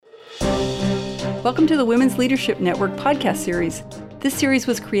Welcome to the Women's Leadership Network podcast series. This series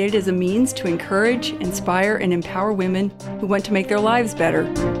was created as a means to encourage, inspire, and empower women who want to make their lives better.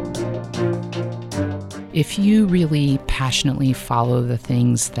 If you really passionately follow the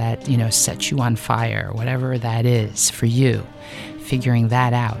things that, set you on fire, whatever that is for you, figuring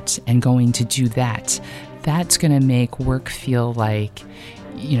that out and going to do that, that's going to make work feel like,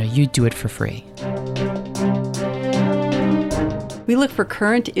 you do it for free. We look for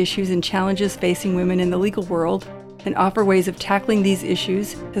current issues and challenges facing women in the legal world and offer ways of tackling these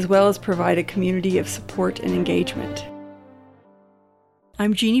issues, as well as provide a community of support and engagement.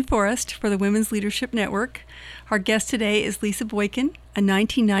 I'm Jeannie Forrest for the Women's Leadership Network. Our guest today is Lisa Boykin, a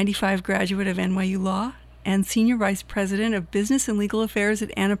 1995 graduate of NYU Law and Senior Vice President of Business and Legal Affairs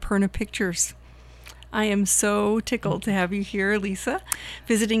at Annapurna Pictures. I am so tickled to have you here, Lisa,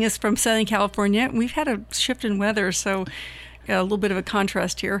 visiting us from Southern California. We've had a shift in weather, so a little bit of a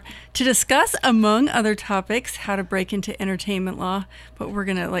contrast here, to discuss, among other topics, how to break into entertainment law, but we're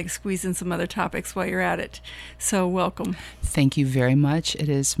going to squeeze in some other topics while you're at it. So welcome. Thank you very much. It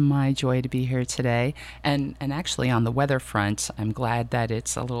is my joy to be here today. And actually on the weather front, I'm glad that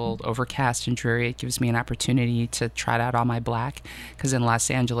it's a little overcast and dreary. It gives me an opportunity to trot out all my black, because in Los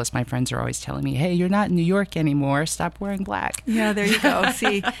Angeles, my friends are always telling me, hey, you're not in New York anymore. Stop wearing black. Yeah, there you go.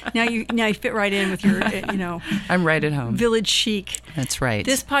 See, now you fit right in with your, I'm right at home. Village chic. That's right.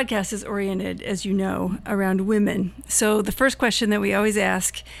 This podcast is oriented, as you know, around women. So the first question that we always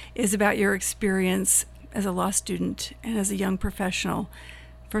ask is about your experience as a law student and as a young professional.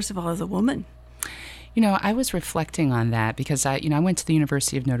 First of all, as a woman. I was reflecting on that because I went to the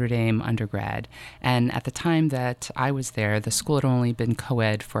University of Notre Dame undergrad, and at the time that I was there, the school had only been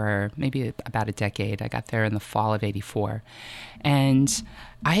co-ed for maybe about a decade. I got there in the fall of '84, and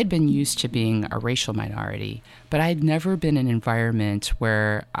I had been used to being a racial minority, but I had never been in an environment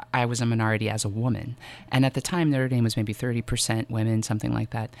where I was a minority as a woman. And at the time, Notre Dame was maybe 30% women, something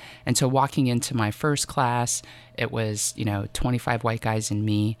like that. And so walking into my first class, it was, 25 white guys and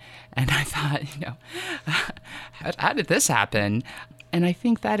me. And I thought, how did this happen? And I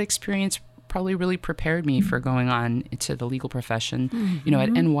think that experience probably really prepared me for going on into the legal profession. Mm-hmm. At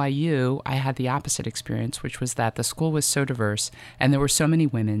NYU, I had the opposite experience, which was that the school was so diverse and there were so many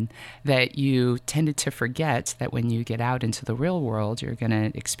women that you tended to forget that when you get out into the real world, you're going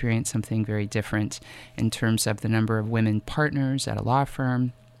to experience something very different in terms of the number of women partners at a law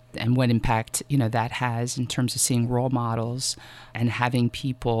firm, and what impact, that has in terms of seeing role models and having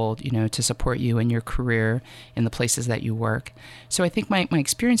people, to support you in your career in the places that you work. So I think my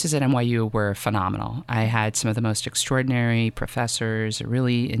experiences at NYU were phenomenal. I had some of the most extraordinary professors. I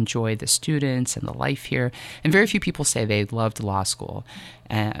really enjoyed the students and the life here. And very few people say they loved law school.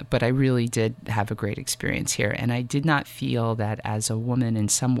 But I really did have a great experience here. And I did not feel that as a woman in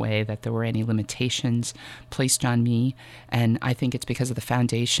some way that there were any limitations placed on me. And I think it's because of the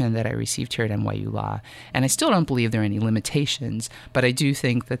foundation that I received here at NYU Law. And I still don't believe there are any limitations, but I do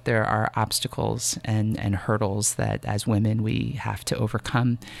think that there are obstacles and hurdles that as women we have to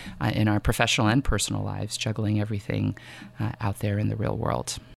overcome in our professional and personal lives, juggling everything out there in the real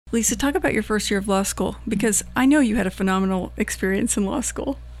world. Lisa, talk about your first year of law school, because I know you had a phenomenal experience in law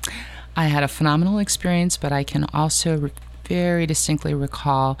school. I had a phenomenal experience, but I can also very distinctly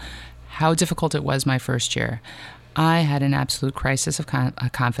recall how difficult it was my first year. I had an absolute crisis of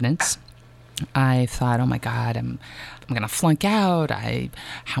confidence. I thought, oh my God, I'm going to flunk out.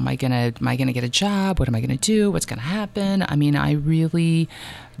 How am I going to get a job? What am I going to do? What's going to happen? I mean, I really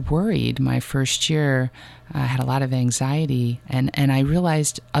worried my first year. I had a lot of anxiety, and I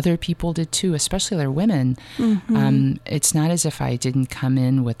realized other people did too, especially other women. Mm-hmm. It's not as if I didn't come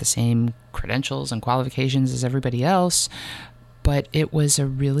in with the same credentials and qualifications as everybody else, but it was a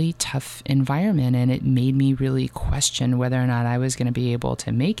really tough environment, and it made me really question whether or not I was going to be able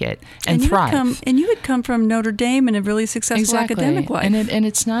to make it and thrive. You had come from Notre Dame and a really successful academic life. And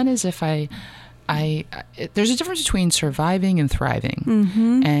it's not as if there's a difference between surviving and thriving.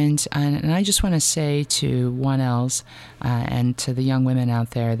 Mm-hmm. And I just want to say to 1Ls and to the young women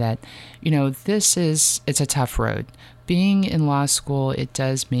out there that, it's a tough road. Being in law school, it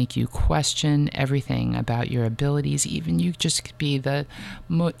does make you question everything about your abilities. Even you just could be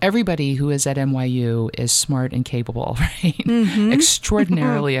everybody who is at NYU is smart and capable, right? Mm-hmm.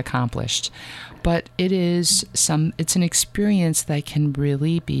 Extraordinarily accomplished. But it's an experience that can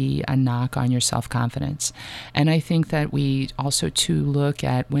really be a knock on your self-confidence. And I think that we also too look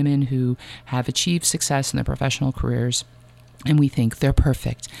at women who have achieved success in their professional careers And we think they're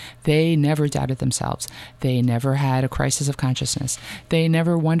perfect. They never doubted themselves. They never had a crisis of consciousness. They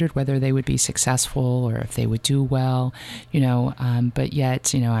never wondered whether they would be successful or if they would do well, but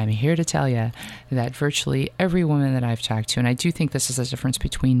yet, I'm here to tell you that virtually every woman that I've talked to, and I do think this is a difference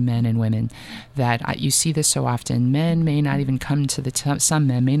between men and women, that you see this so often. Men may not even come to some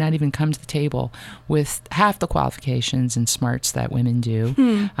men may not even come to the table with half the qualifications and smarts that women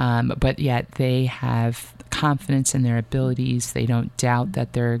do, but yet they have confidence in their abilities. They don't doubt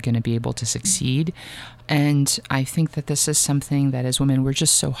that they're going to be able to succeed. And I think that this is something that as women, we're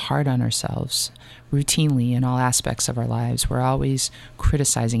just so hard on ourselves routinely in all aspects of our lives. We're always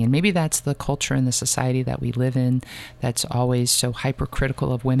criticizing. And maybe that's the culture in the society that we live in that's always so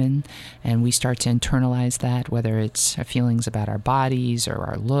hypercritical of women. And we start to internalize that, whether it's our feelings about our bodies or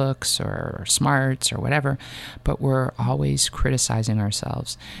our looks or our smarts or whatever. But we're always criticizing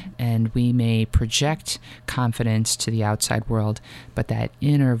ourselves. And we may project confidence to the outside world, but that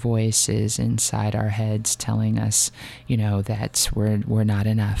inner voice is inside our heads telling us, that we're not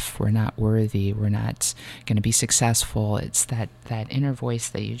enough, we're not worthy, we're not going to be successful. It's that inner voice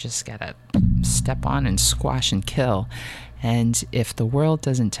that you just gotta step on and squash and kill. And if the world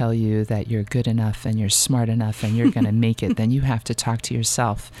doesn't tell you that you're good enough and you're smart enough and you're going to make it, then you have to talk to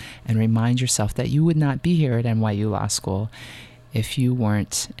yourself and remind yourself that you would not be here at NYU Law School if you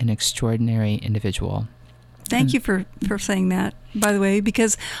weren't an extraordinary individual. Thank you for saying that, by the way,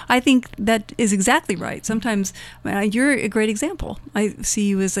 because I think that is exactly right. Sometimes you're a great example. I see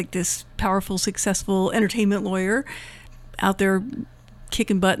you as like this powerful, successful entertainment lawyer out there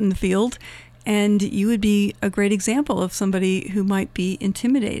kicking butt in the field, and you would be a great example of somebody who might be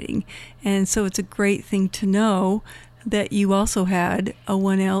intimidating. And so it's a great thing to know that you also had a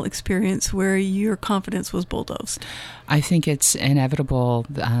 1L experience where your confidence was bulldozed. I think it's inevitable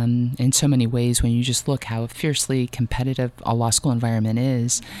in so many ways when you just look how fiercely competitive a law school environment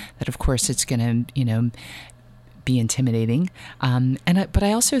is, that of course it's going to, be intimidating. But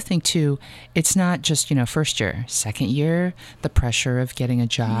I also think too, it's not just, first year, second year, the pressure of getting a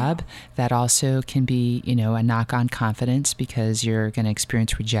job, that also can be, a knock on confidence because you're going to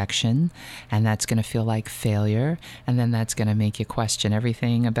experience rejection and that's going to feel like failure. And then that's going to make you question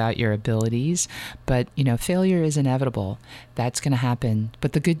everything about your abilities. But, failure is inevitable. That's going to happen.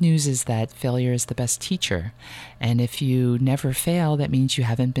 But the good news is that failure is the best teacher. And if you never fail, that means you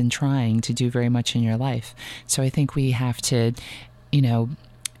haven't been trying to do very much in your life. So I think we have to,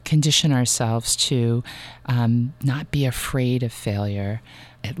 condition ourselves to not be afraid of failure.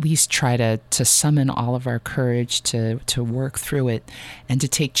 At least try to summon all of our courage to work through it and to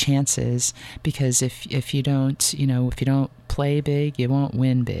take chances. Because if you don't, if you don't play big, you won't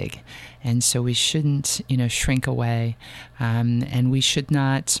win big. And so we shouldn't, shrink away, and we should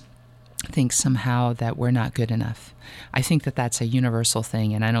not think somehow that we're not good enough. I think that that's a universal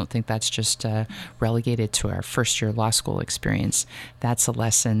thing, and I don't think that's just relegated to our first-year law school experience. That's a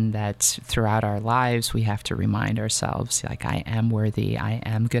lesson that throughout our lives we have to remind ourselves, like, I am worthy, I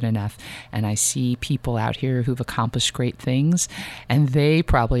am good enough, and I see people out here who've accomplished great things, and they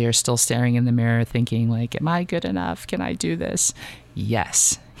probably are still staring in the mirror thinking, like, am I good enough? Can I do this?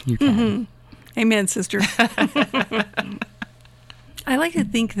 Yes, you can. Mm-hmm. Amen, sister. I like to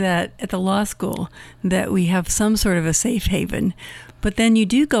think that at the law school that we have some sort of a safe haven, but then you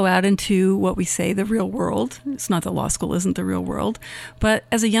do go out into what we say the real world. It's not that law school isn't the real world, but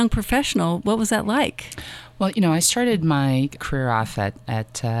as a young professional, what was that like? Well, I started my career off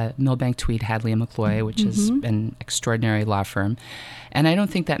at Milbank, Tweed, Hadley & McCloy, which is an extraordinary law firm. And I don't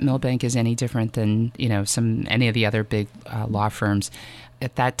think that Milbank is any different than, any of the other big law firms.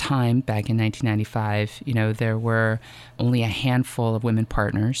 At that time, back in 1995, there were only a handful of women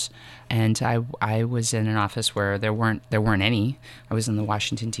partners, and I was in an office where there weren't any. I was in the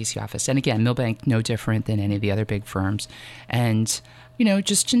Washington, D.C. office. And again, Milbank, no different than any of the other big firms. And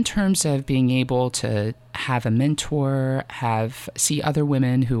just in terms of being able to have a mentor, see other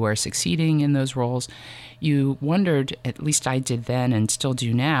women who are succeeding in those roles, you wondered, at least I did then and still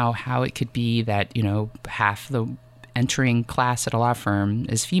do now, how it could be that, half the entering class at a law firm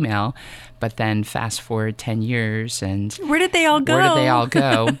is female, but then fast forward 10 years and where did they all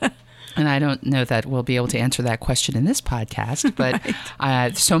go? And I don't know that we'll be able to answer that question in this podcast, but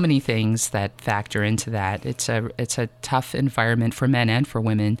right. So many things that factor into that. It's a tough environment for men and for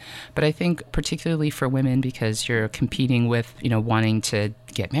women, but I think particularly for women because you're competing with, wanting to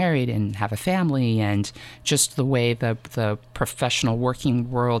get married and have a family, and just the way the professional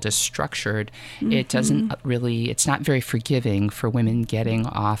working world is structured, it doesn't really, it's not very forgiving for women getting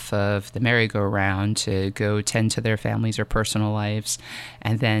off of the merry-go-round to go tend to their families or personal lives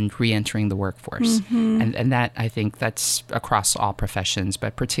and then re-entering the workforce. And that, I think that's across all professions,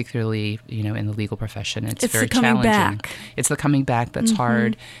 but particularly, in the legal profession, it's very challenging. Back. It's the coming back that's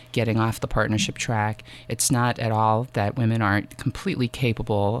hard, getting off the partnership track. It's not at all that women aren't completely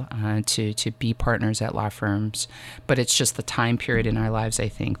capable to be partners at law firms, but it's just the time period in our lives, I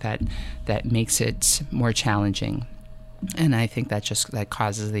think, that makes it more challenging. And I think that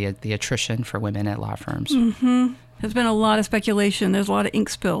causes the attrition for women at law firms. There's been a lot of speculation. There's a lot of ink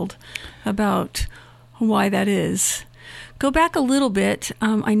spilled about why that is. Go back a little bit.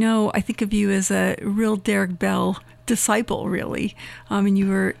 I think of you as a real Derek Bell disciple, really. And you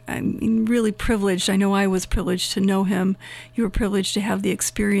were really privileged. I know I was privileged to know him. You were privileged to have the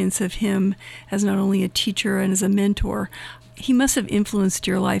experience of him as not only a teacher and as a mentor. He must have influenced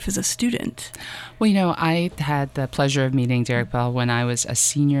your life as a student. Well, I had the pleasure of meeting Derek Bell when I was a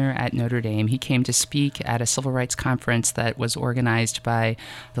senior at Notre Dame. He came to speak at a civil rights conference that was organized by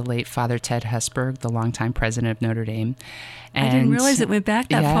the late Father Ted Hesburgh, the longtime president of Notre Dame. And I didn't realize it went back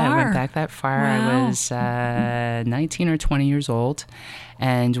that far. Yeah, it went back that far. Wow. I was 19 or 20 years old,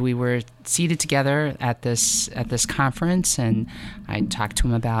 and we were seated together at this conference, and I talked to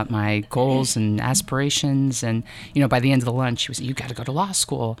him about my goals and aspirations. And by the end of the lunch, he was, "You got to go to law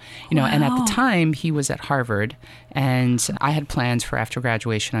school," Wow. And at the time, he was at Harvard, and I had plans for after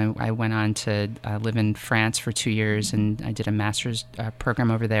graduation. I went on to live in France for 2 years, and I did a master's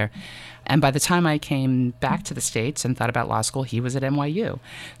program over there. And by the time I came back to the States and thought about law school, he was at NYU.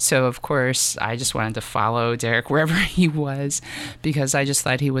 So, of course, I just wanted to follow Derek wherever he was, because I just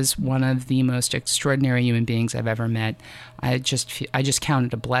thought he was one of the most extraordinary human beings I've ever met. I just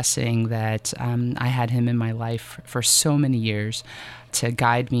counted a blessing that I had him in my life for so many years to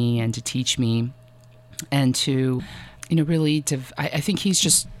guide me and to teach me and to, really, I think he's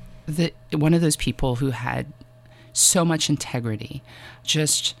just one of those people who had so much integrity.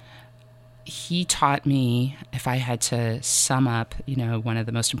 He taught me, if I had to sum up, one of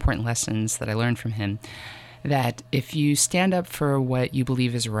the most important lessons that I learned from him, that if you stand up for what you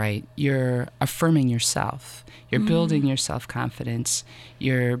believe is right, you're affirming yourself, you're building your self-confidence,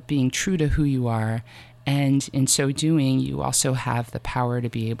 you're being true to who you are, and in so doing, you also have the power to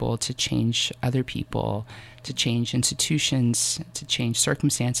be able to change other people, to change institutions, to change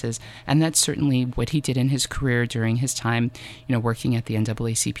circumstances. And that's certainly what he did in his career during his time, working at the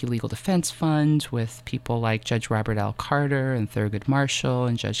NAACP Legal Defense Fund with people like Judge Robert L. Carter and Thurgood Marshall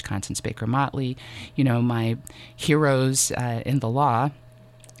and Judge Constance Baker Motley. My heroes in the law.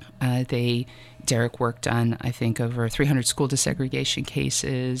 Derek worked on, I think, over 300 school desegregation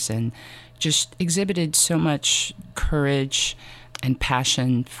cases and just exhibited so much courage and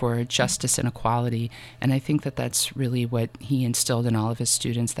passion for justice and equality. And I think that that's really what he instilled in all of his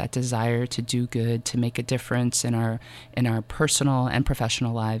students, that desire to do good, to make a difference in our personal and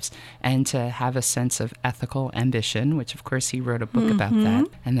professional lives, and to have a sense of ethical ambition, which of course he wrote a book about that.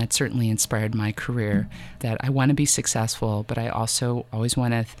 And that certainly inspired my career, that I want to be successful, but I also always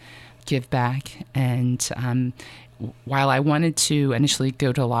want to give back. And while I wanted to initially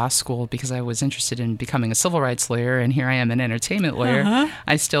go to law school because I was interested in becoming a civil rights lawyer, and here I am an entertainment lawyer,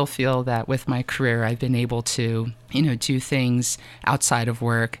 I still feel that with my career I've been able to, do things outside of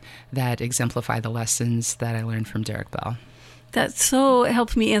work that exemplify the lessons that I learned from Derek Bell. That so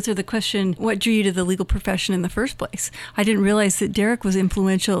helped me answer the question, what drew you to the legal profession in the first place? I didn't realize that Derek was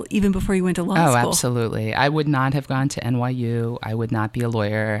influential even before you went to law school. Oh, absolutely. I would not have gone to NYU. I would not be a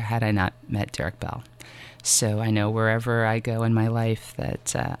lawyer had I not met Derek Bell. So I know wherever I go in my life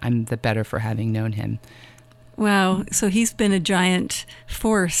that I'm the better for having known him. Wow. So he's been a giant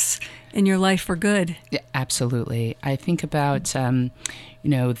force in your life for good. Yeah, absolutely. I think about,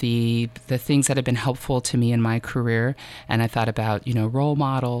 the things that have been helpful to me in my career. And I thought about, role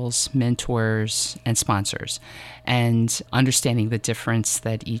models, mentors, and sponsors, and understanding the difference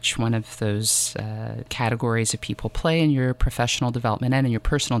that each one of those categories of people play in your professional development and in your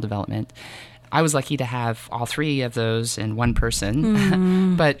personal development. I was lucky to have all three of those in one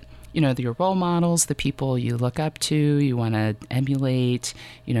person, but your role models, the people you look up to, you want to emulate,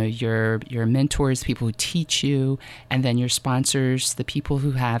 your mentors, people who teach you, and then your sponsors, the people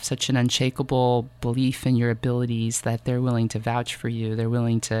who have such an unshakable belief in your abilities that they're willing to vouch for you, they're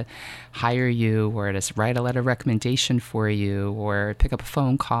willing to hire you or to write a letter of recommendation for you or pick up a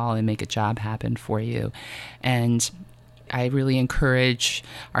phone call and make a job happen for you. And I really encourage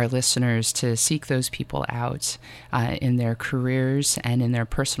our listeners to seek those people out in their careers and in their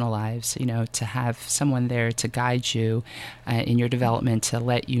personal lives, to have someone there to guide you in your development, to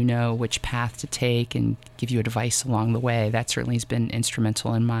let you know which path to take and give you advice along the way. That certainly has been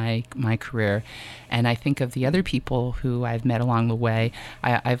instrumental in my career. And I think of the other people who I've met along the way.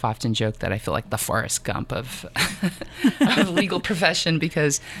 I've often joked that I feel like the Forrest Gump of the legal profession,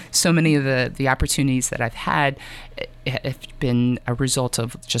 because so many of the opportunities that I've had have been a result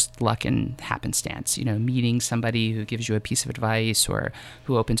of just luck and happenstance. Meeting somebody who gives you a piece of advice or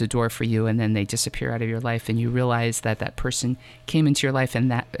who opens a door for you, and then they disappear out of your life, and you realize that that person came into your life in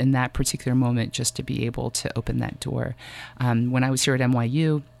that particular moment just to be able to open that door. When I was here at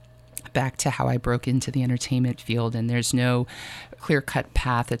NYU, back to how I broke into the entertainment field, and there's no clear-cut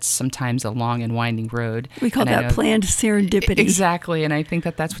path. It's sometimes a long and winding road. We call that planned serendipity. Exactly, and I think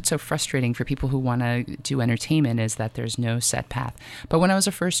that that's what's so frustrating for people who want to do entertainment, is that there's no set path. But when I was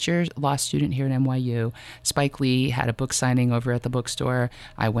a first-year law student here at NYU, Spike Lee had a book signing over at the bookstore.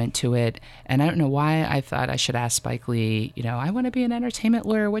 I went to it, and I don't know why I thought I should ask Spike Lee, I want to be an entertainment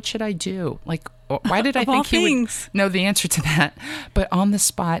lawyer. What should I do? Why did I think he would know the answer to that? But on the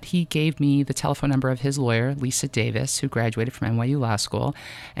spot, he gave me the telephone number of his lawyer, Lisa Davis, who graduated from NYU Law School,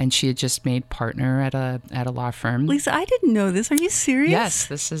 and she had just made partner at a law firm. Lisa, I didn't know this. Are you serious? Yes,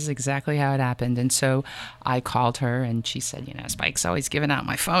 this is exactly how it happened. And so I called her, and she said, Spike's always giving out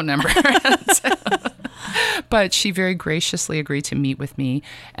my phone number. But she very graciously agreed to meet with me.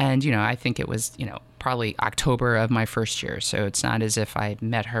 And, I think it was, probably October of my first year. So it's not as if I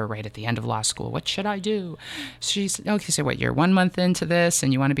met her right at the end of law school. What should I do? She said, okay, so what, you're 1 month into this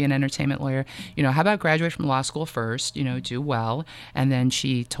and you want to be an entertainment lawyer? How about graduate from law school first, do well. And then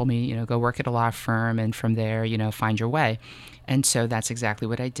she told me, go work at a law firm, and from there, find your way. And so that's exactly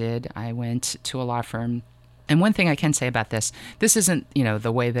what I did. I went to a law firm. And one thing I can say about this isn't,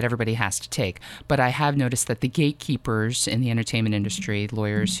 the way that everybody has to take, but I have noticed that the gatekeepers in the entertainment industry,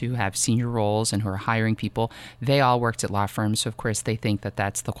 lawyers who have senior roles and who are hiring people, they all worked at law firms. So, of course, they think that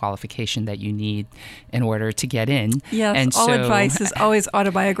that's the qualification that you need in order to get in. Yes, and all advice is always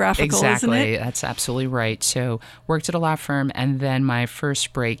autobiographical, exactly, isn't it? That's absolutely right. So worked at a law firm, and then my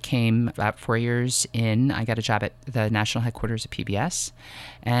first break came about 4 years in. I got a job at the national headquarters of PBS,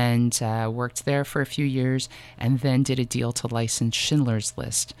 and worked there for a few years, and then did a deal to license Schindler's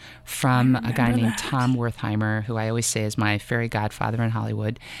List from a guy named Tom Wertheimer, who I always say is my fairy godfather in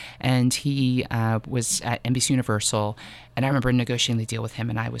Hollywood. And he was at NBC Universal, and I remember negotiating the deal with him,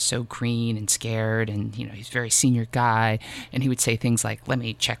 and I was so green and scared, and he's a very senior guy, and he would say things like, let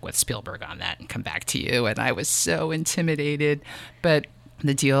me check with Spielberg on that and come back to you, and I was so intimidated. But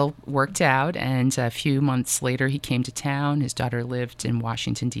the deal worked out, and a few months later, he came to town. His daughter lived in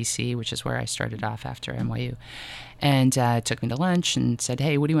Washington, D.C., which is where I started off after NYU. And took me to lunch and said,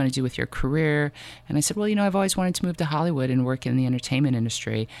 hey, what do you want to do with your career? And I said, well, I've always wanted to move to Hollywood and work in the entertainment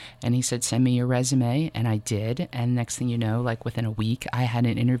industry. And he said, send me your resume. And I did. And next thing you know, within a week, I had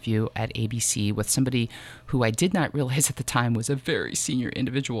an interview at ABC with somebody who I did not realize at the time was a very senior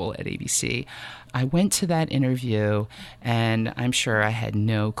individual at ABC. I went to that interview, and I'm sure I had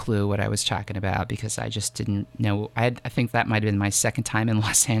no clue what I was talking about, because I just didn't know. I think that might have been my second time in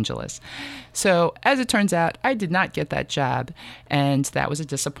Los Angeles. So as it turns out, I did not get that job, and that was a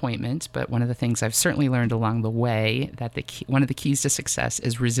disappointment. But one of the things I've certainly learned along the way, that one of the keys to success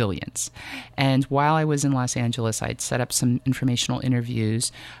is resilience. And while I was in Los Angeles, I'd set up some informational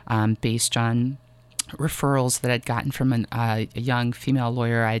interviews based on referrals that I'd gotten from a young female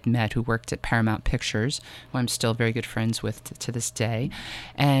lawyer I'd met who worked at Paramount Pictures, who I'm still very good friends with to this day.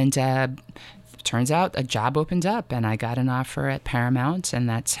 And turns out a job opened up, and I got an offer at Paramount, and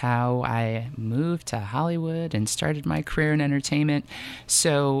that's how I moved to Hollywood and started my career in entertainment.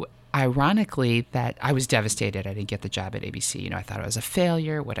 So ironically, that I was devastated I didn't get the job at ABC. I thought I was a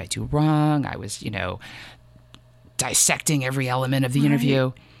failure. What did I do wrong? I was, dissecting every element of the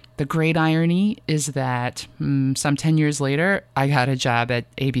interview. The great irony is that some 10 years later, I got a job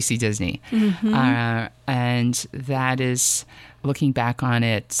at ABC Disney. Mm-hmm. And that is, looking back on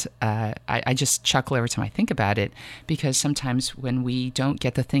it, I just chuckle every time I think about it, because sometimes when we don't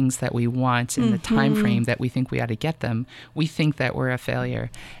get the things that we want in the time frame that we think we ought to get them, we think that we're a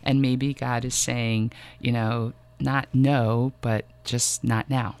failure. And maybe God is saying, not no, but just not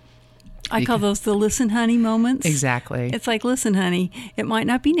now. I call those the listen, honey moments. Exactly. It's like, listen, honey, it might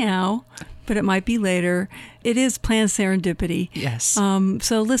not be now, but it might be later. It is planned serendipity. Yes.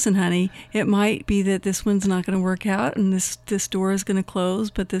 So listen, honey, it might be that this one's not going to work out and this door is going to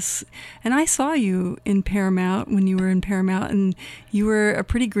close, but and I saw you in Paramount when you were in Paramount, and you were a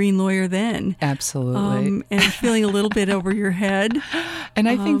pretty green lawyer then. Absolutely. And feeling a little bit over your head. And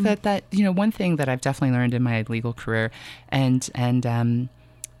I think that one thing that I've definitely learned in my legal career, and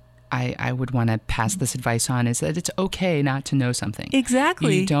I would want to pass this advice on, is that it's okay not to know something.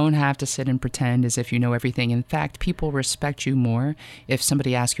 Exactly. You don't have to sit and pretend as if you know everything. In fact, people respect you more if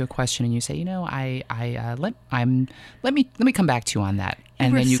somebody asks you a question and you say, let me come back to you on that.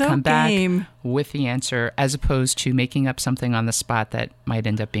 And then you come back with the answer, as opposed to making up something on the spot that might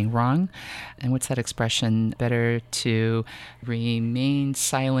end up being wrong. And what's that expression? Better to remain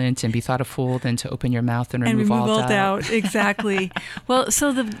silent and be thought a fool than to open your mouth and remove all doubt. Exactly. Well,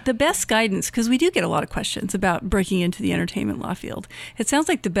 so the best guidance, because we do get a lot of questions about breaking into the entertainment law field. It sounds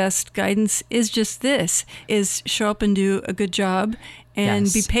like the best guidance is just this, is show up and do a good job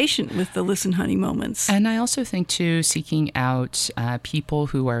and be patient with the listen, honey moments. And I also think, too, seeking out people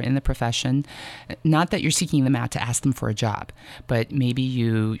who are in the profession, not that you're seeking them out to ask them for a job, but maybe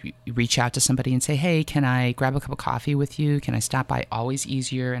you reach out to somebody and say, hey, can I grab a cup of coffee with you? Can I stop by? Always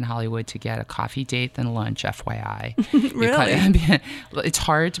easier in Hollywood to get a coffee date than lunch, FYI. Really? It's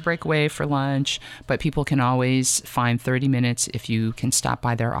hard to break away for lunch, but people can always find 30 minutes if you can stop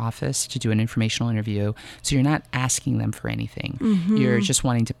by their office to do an informational interview. So you're not asking them for anything. Mm-hmm. You're just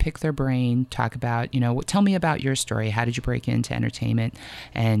wanting to pick their brain, talk about, tell me about your story. How did you break into entertainment?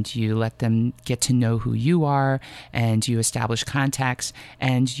 And you let them get to know who you are, and you establish contacts,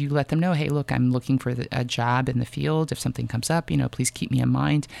 and you let them know, hey, look, I'm looking for a job in the field. If something comes up, please keep me in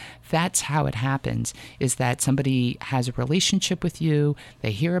mind. That's how it happens, is that somebody has a relationship with you.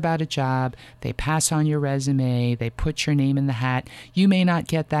 They hear about a job. They pass on your resume. They put your name in the hat. You may not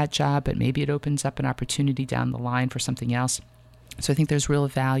get that job, but maybe it opens up an opportunity down the line for something else. So I think there's real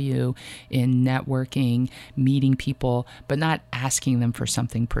value in networking, meeting people, but not asking them for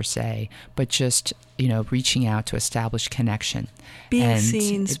something per se, but just, reaching out to establish connection. Being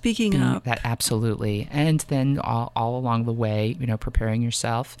seen, speaking up. That, absolutely. And then all along the way, preparing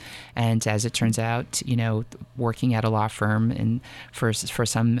yourself. And as it turns out, working at a law firm and for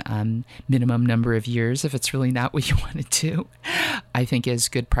some minimum number of years, if it's really not what you want to do, I think is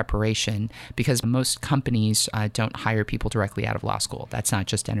good preparation, because most companies don't hire people directly out of law school. That's not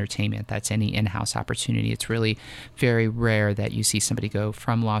just entertainment. That's any in-house opportunity. It's really very rare that you see somebody go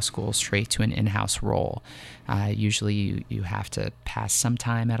from law school straight to an in-house role. Usually you have to pass some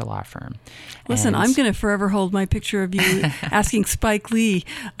time at a law firm. Listen, I'm going to forever hold my picture of you asking Spike Lee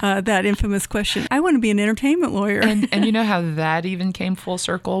that infamous question. I want to be an entertainment lawyer. And you know how that even came full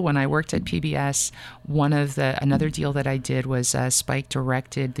circle? When I worked at PBS, another deal that I did was Spike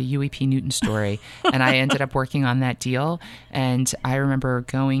directed the Huey P. Newton story, and I ended up working on that deal. And I remember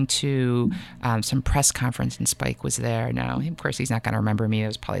going to some press conference, and Spike was there. Now, of course, he's not going to remember me. It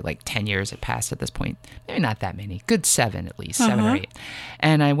was probably like 10 years had passed at this point. Maybe not that many. Good 7 at least, 7 or 8.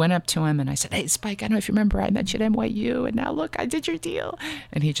 And I went up to him and I said, hey, Spike, I don't know if you remember, I met you at NYU, and now look, I did your deal.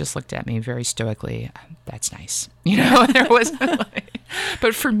 And he just looked at me very stoically. That's nice. There was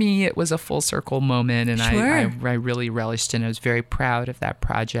but for me, it was a full circle moment, and sure. I really relished it. And I was very proud of that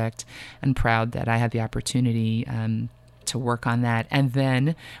project and proud that I had the opportunity to work on that. And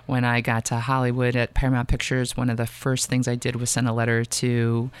then when I got to Hollywood at Paramount Pictures, one of the first things I did was send a letter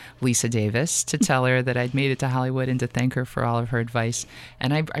to Lisa Davis to tell her that I'd made it to Hollywood and to thank her for all of her advice.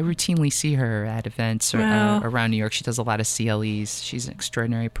 And I routinely see her at events around New York. She does a lot of CLEs. She's an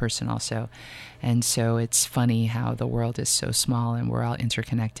extraordinary person also. And so it's funny how the world is so small and we're all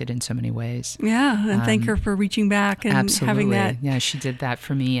interconnected in so many ways. Yeah, and thank her for reaching back and having that. Yeah, she did that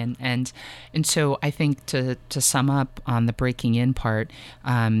for me. And so I think to sum up on the breaking in part,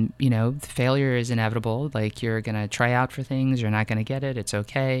 failure is inevitable. Like, you're going to try out for things, you're not going to get it, it's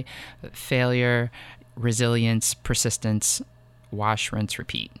okay. Failure, resilience, persistence, wash, rinse,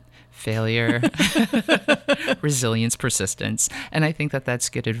 repeat. Failure, resilience, persistence. And I think that that's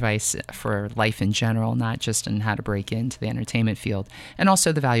good advice for life in general, not just in how to break into the entertainment field. And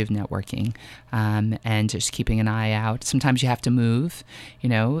also the value of networking and just keeping an eye out. Sometimes you have to move.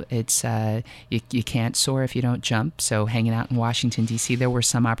 It's you can't soar if you don't jump. So hanging out in Washington, D.C., there were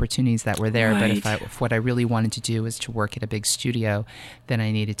some opportunities that were there. Right. But if what I really wanted to do was to work at a big studio, then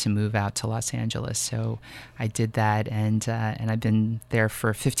I needed to move out to Los Angeles. So I did that, and I've been there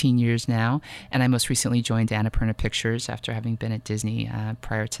for 15 years years now. And I most recently joined Annapurna Pictures after having been at Disney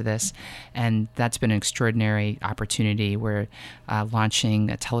prior to this. And that's been an extraordinary opportunity. We're launching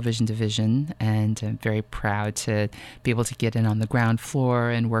a television division, and I'm very proud to be able to get in on the ground floor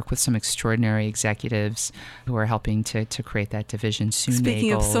and work with some extraordinary executives who are helping to create that division. Sue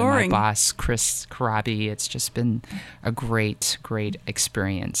Speaking of Nagel soaring, and my boss, Chris Karabi. It's just been a great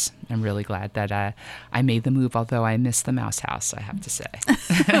experience. I'm really glad that I made the move, although I missed the Mouse House, I have to say.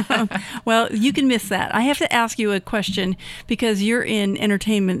 Well, you can miss that. I have to ask you a question because you're in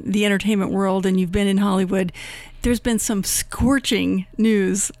the entertainment world, and you've been in Hollywood. There's been some scorching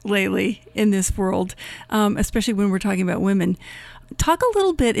news lately in this world, especially when we're talking about women. Talk a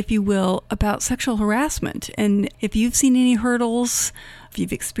little bit, if you will, about sexual harassment, and if you've seen any hurdles, if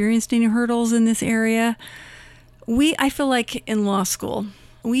you've experienced any hurdles in this area. I feel like in law school,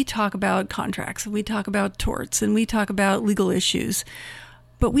 we talk about contracts, we talk about torts, and we talk about legal issues,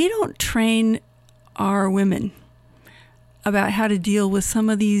 but we don't train our women about how to deal with some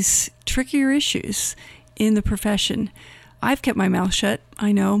of these trickier issues in the profession. I've kept my mouth shut,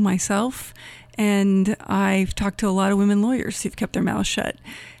 I know, myself, and I've talked to a lot of women lawyers who've kept their mouths shut.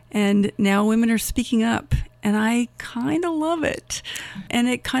 And now women are speaking up, and I kind of love it. And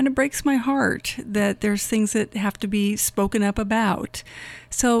it kind of breaks my heart that there's things that have to be spoken up about.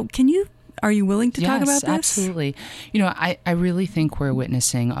 So are you willing to talk about this? Yes, absolutely. I really think we're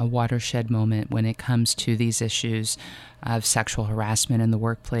witnessing a watershed moment when it comes to these issues of sexual harassment in the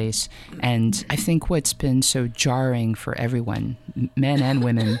workplace. And I think what's been so jarring for everyone, men and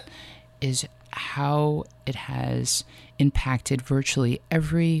women, is how it has impacted virtually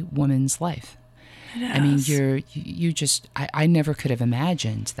every woman's life. It I mean, has. I never could have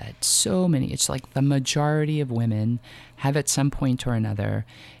imagined that so many, it's like the majority of women have at some point or another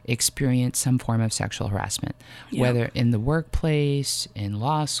experienced some form of sexual harassment, whether in the workplace, in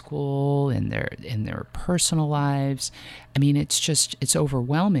law school, in their personal lives. I mean, it's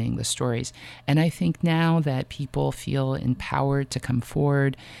overwhelming, the stories. And I think now that people feel empowered to come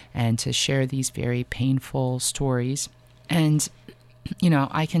forward and to share these very painful stories, and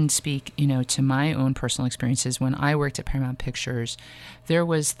I can speak, to my own personal experiences. When I worked at Paramount Pictures, there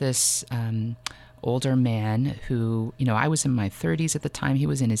was this older man who, I was in my 30s at the time. He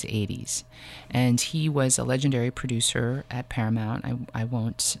was in his 80s. And he was a legendary producer at Paramount. I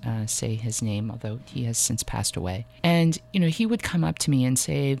won't say his name, although he has since passed away. And, he would come up to me and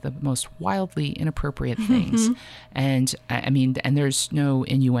say the most wildly inappropriate things. And and there's no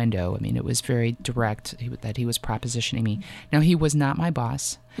innuendo. I mean, it was very direct that he was propositioning me. Now, he was not my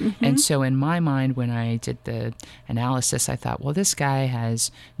boss. And so in my mind, when I did the analysis, I thought, well, this guy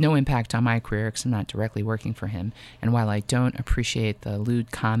has no impact on my career because I'm not directly working for him. And while I don't appreciate the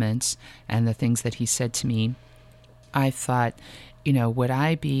lewd comments and the things that he said to me, I thought, would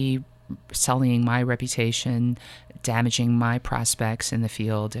I be sullying my reputation, damaging my prospects in the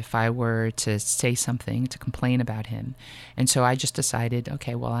field if I were to say something, to complain about him? And so I just decided,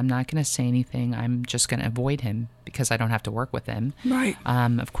 okay, well, I'm not going to say anything. I'm just going to avoid him because I don't have to work with him. Right.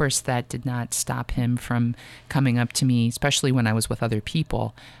 Of course, that did not stop him from coming up to me, especially when I was with other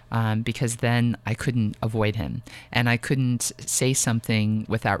people, because then I couldn't avoid him. And I couldn't say something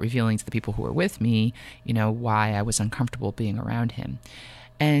without revealing to the people who were with me, why I was uncomfortable being around him.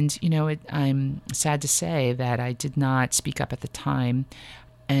 And, I'm sad to say that I did not speak up at the time.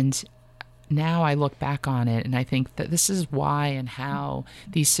 And now I look back on it and I think that this is why and how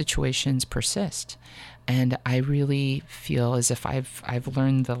these situations persist. And I really feel as if I've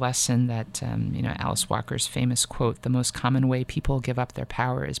learned the lesson that, Alice Walker's famous quote, the most common way people give up their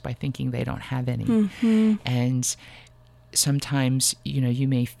power is by thinking they don't have any. And sometimes, you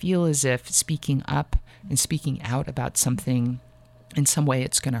may feel as if speaking up and speaking out about something in some way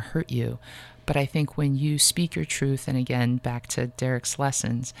it's going to hurt you. But I think when you speak your truth, and again, back to Derek's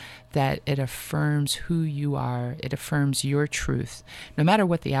lessons, that it affirms who you are, it affirms your truth. No matter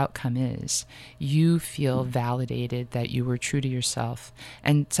what the outcome is, you feel validated that you were true to yourself.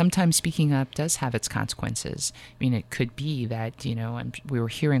 And sometimes speaking up does have its consequences. I mean, it could be that, we were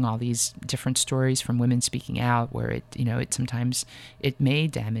hearing all these different stories from women speaking out where it sometimes it may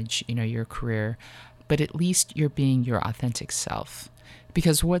damage, your career. But at least you're being your authentic self.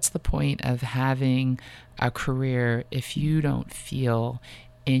 Because what's the point of having a career if you don't feel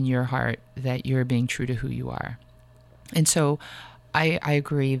in your heart that you're being true to who you are? And so I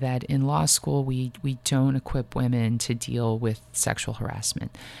agree that in law school, we don't equip women to deal with sexual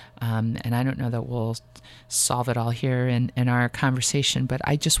harassment. And I don't know that we'll solve it all here in our conversation, but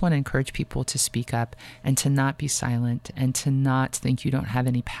I just want to encourage people to speak up and to not be silent and to not think you don't have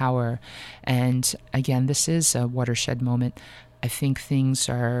any power. And again, this is a watershed moment. I think things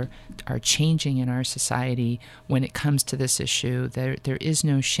are changing in our society when it comes to this issue. There is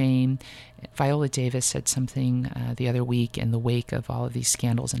no shame. Viola Davis said something the other week in the wake of all of these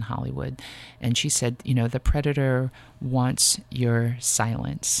scandals in Hollywood, and she said, the predator wants your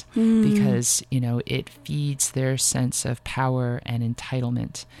silence because, it feeds their sense of power and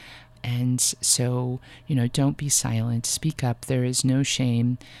entitlement. And so, don't be silent. Speak up. There is no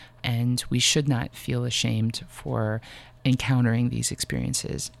shame, and we should not feel ashamed for encountering these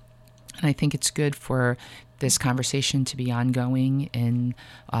experiences. And I think it's good for this conversation to be ongoing in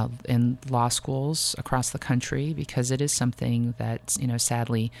law schools across the country, because it is something that,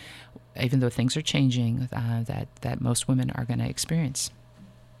 sadly, even though things are changing, that most women are going to experience.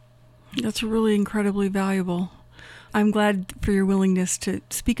 That's really incredibly valuable. I'm glad for your willingness to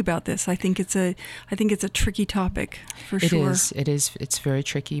speak about this. I think it's a tricky topic for sure. It is. It's very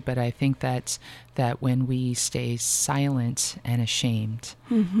tricky, but I think that when we stay silent and ashamed,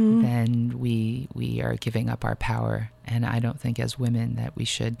 then we are giving up our power. And I don't think as women that we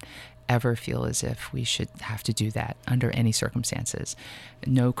should ever feel as if we should have to do that under any circumstances.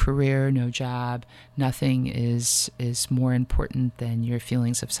 No career, no job, nothing is more important than your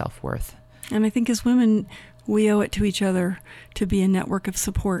feelings of self-worth. And I think as women, we owe it to each other to be a network of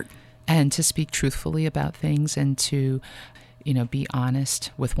support. And to speak truthfully about things and to, be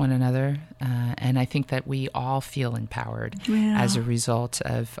honest with one another. And I think that we all feel empowered as a result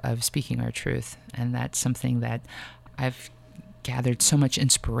of speaking our truth. And that's something that I've gathered so much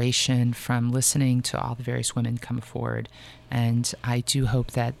inspiration from listening to all the various women come forward. And I do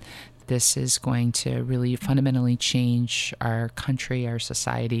hope that this is going to really fundamentally change our country, our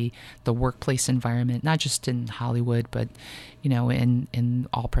society, the workplace environment, not just in Hollywood, but, in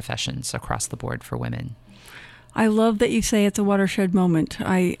all professions across the board for women. I love that you say it's a watershed moment.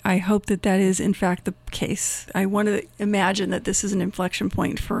 I hope that is, in fact, the case. I want to imagine that this is an inflection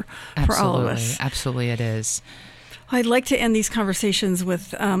point for all of us. Absolutely, it is. I'd like to end these conversations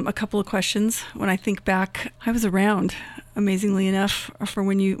with a couple of questions. When I think back, I was around, amazingly enough, for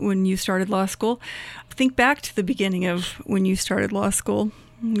when you started law school. Think back to the beginning of when you started law school,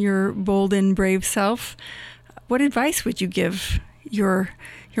 your bold and brave self. What advice would you give your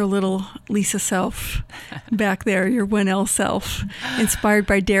little Lisa self back there, your 1L self, inspired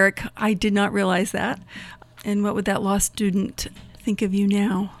by Derek? I did not realize that. And what would that law student think of you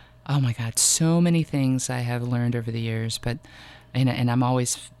now? Oh my God, so many things I have learned over the years, and I'm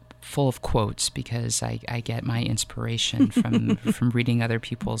always full of quotes because I get my inspiration from reading other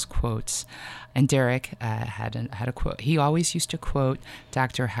people's quotes. And Derek had a quote. He always used to quote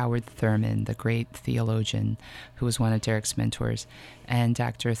Dr. Howard Thurman, the great theologian who was one of Derek's mentors. And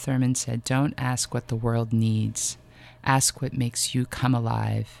Dr. Thurman said, "Don't ask what the world needs. Ask what makes you come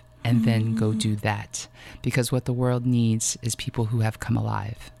alive. And then go do that." Because what the world needs is people who have come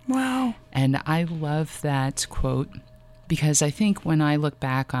alive. Wow. And I love that quote because I think when I look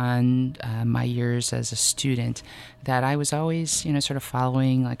back on my years as a student, that I was always, sort of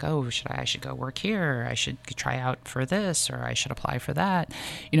following like, oh, I should go work here, or I should try out for this, or I should apply for that.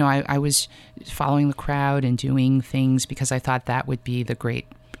 I was following the crowd and doing things because I thought that would be the great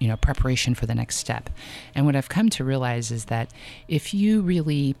preparation for the next step. And what I've come to realize is that if you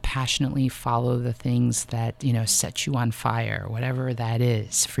really passionately follow the things that, set you on fire, whatever that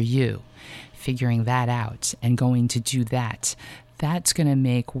is for you, figuring that out and going to do that, that's going to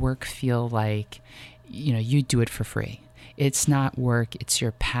make work feel like, you do it for free. It's not work, it's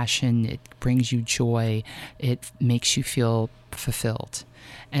your passion, it brings you joy, it makes you feel fulfilled.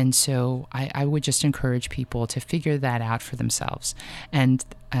 And so I would just encourage people to figure that out for themselves. And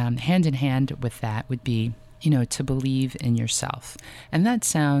hand in hand with that would be, to believe in yourself. And that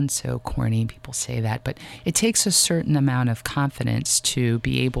sounds so corny, people say that, but it takes a certain amount of confidence to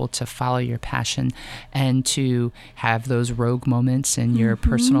be able to follow your passion and to have those rogue moments in your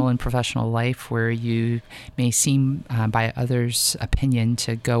personal and professional life where you may seem, by others' opinion,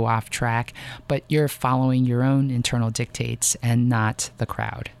 to go off track, but you're following your own internal dictates and not the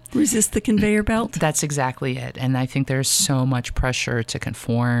crowd. Resist the conveyor belt? That's exactly it. And I think there's so much pressure to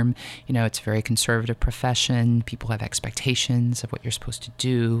conform. It's a very conservative profession. People have expectations of what you're supposed to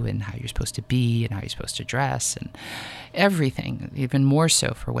do and how you're supposed to be and how you're supposed to dress and everything, even more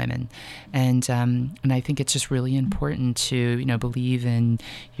so for women. And I think it's just really important to, believe in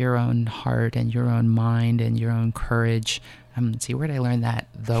your own heart and your own mind and your own courage. See, where did I learn that?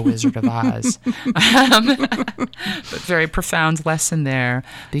 The Wizard of Oz. But very profound lesson there,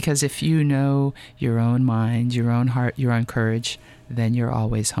 because if you know your own mind, your own heart, your own courage, then you're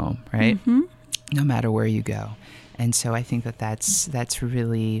always home, right? No matter where you go. And so I think that that's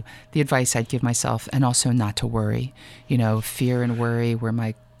really the advice I'd give myself, and also not to worry. Fear and worry were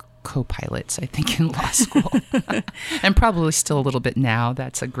my co-pilots, I think, in law school, and probably still a little bit now.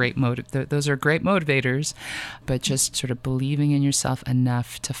 That's a great those are great motivators, but just sort of believing in yourself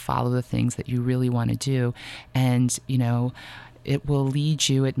enough to follow the things that you really want to do. And, it will lead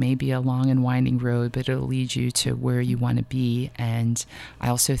you. It may be a long and winding road, but it'll lead you to where you want to be. And I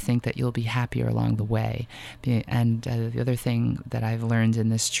also think that you'll be happier along the way. And the other thing that I've learned in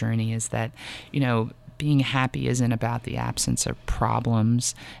this journey is that, being happy isn't about the absence of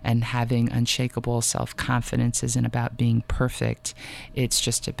problems, and having unshakable self-confidence isn't about being perfect. It's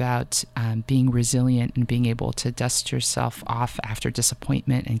just about being resilient and being able to dust yourself off after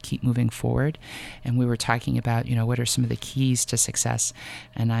disappointment and keep moving forward. And we were talking about, what are some of the keys to success?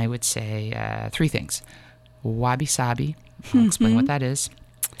 And I would say 3 things. Wabi-sabi. I'll explain what that is.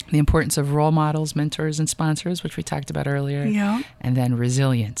 The importance of role models, mentors, and sponsors, which we talked about earlier. Yeah. And then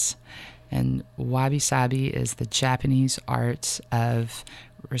resilience. And wabi-sabi is the Japanese art of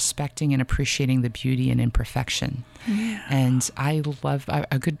respecting and appreciating the beauty and imperfection. Yeah. And I love,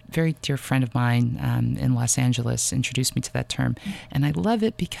 a good, very dear friend of mine in Los Angeles introduced me to that term. And I love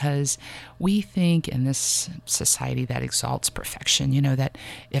it because we think in this society that exalts perfection, that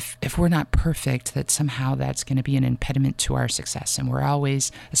if we're not perfect, that somehow that's going to be an impediment to our success. And we're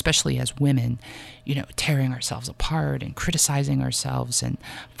always, especially as women, tearing ourselves apart and criticizing ourselves and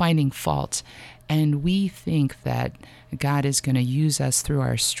finding fault. And we think that God is going to use us through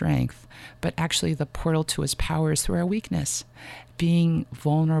our strength, but actually the portal to his power is through our weakness. Being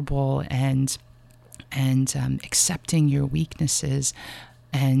vulnerable and accepting your weaknesses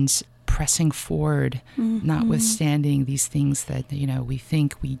and pressing forward, notwithstanding these things that, we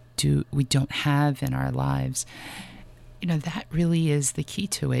think we don't have in our lives. That really is the key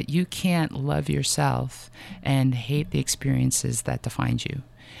to it. You can't love yourself and hate the experiences that defined you.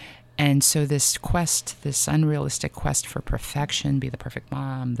 And so this unrealistic quest for perfection, be the perfect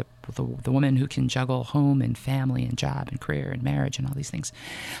mom, the woman who can juggle home and family and job and career and marriage and all these things,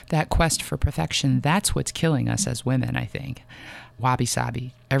 that quest for perfection, that's what's killing us as women, I think.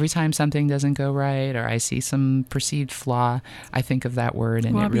 Wabi-sabi. Every time something doesn't go right or I see some perceived flaw, I think of that word,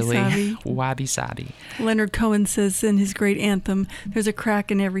 and wabi-sabi. It really, wabi-sabi. Leonard Cohen says in his great anthem, there's a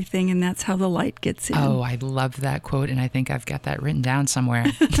crack in everything, and that's how the light gets in. Oh, I love that quote, and I think I've got that written down somewhere.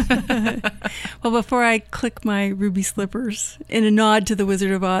 Well, before I click my ruby slippers in a nod to the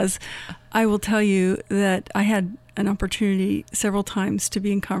Wizard of Oz, I will tell you that I had an opportunity several times to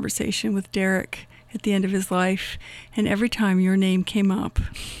be in conversation with Derek at the end of his life, and every time your name came up,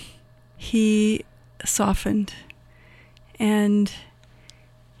 he softened, and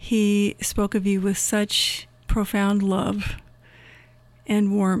he spoke of you with such profound love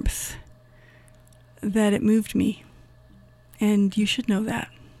and warmth that it moved me, and you should know that.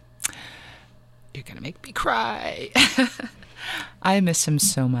 You're gonna make me cry. I miss him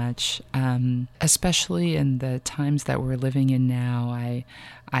so much, especially in the times that we're living in now.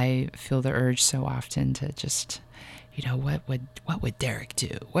 I feel the urge so often to just, what would Derek do?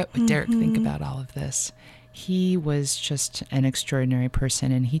 What would Derek think about all of this? He was just an extraordinary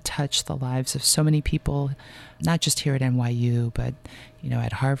person, and he touched the lives of so many people, not just here at NYU, but,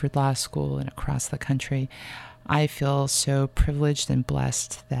 at Harvard Law School and across the country. I feel so privileged and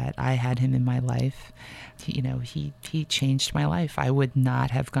blessed that I had him in my life. He changed my life. I would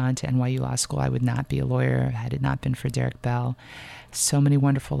not have gone to NYU Law School. I would not be a lawyer had it not been for Derek Bell. So many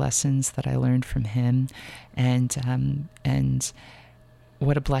wonderful lessons that I learned from him, and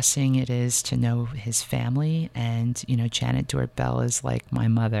what a blessing it is to know his family. And Janet Dort Bell is like my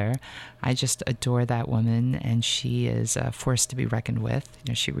mother. I just adore that woman, and she is a force to be reckoned with.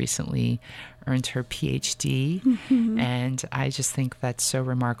 She recently earned her PhD, and I just think that's so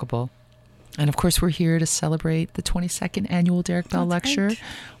remarkable. And of course, we're here to celebrate the 22nd annual Derek Bell Lecture, right,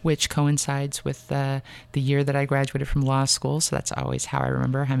 which coincides with the year that I graduated from law school. So that's always how I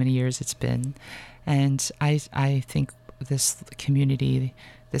remember how many years it's been. And I think this community,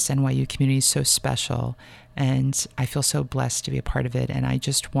 this NYU community, is so special. And I feel so blessed to be a part of it. And I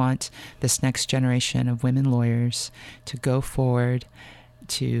just want this next generation of women lawyers to go forward,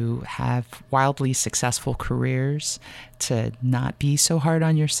 to have wildly successful careers, to not be so hard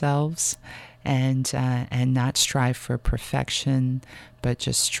on yourselves, and not strive for perfection, but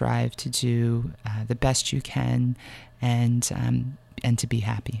just strive to do the best you can, and to be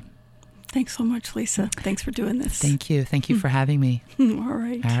happy. Thanks so much, Lisa. Thanks for doing this. Thank you. Thank you for having me. All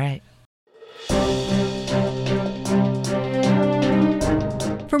right. All right.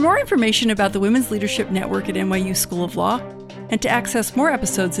 For more information about the Women's Leadership Network at NYU School of Law, and to access more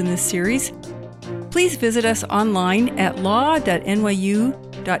episodes in this series, Please visit us online at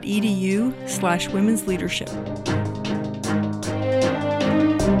law.nyu.edu/womensleadership.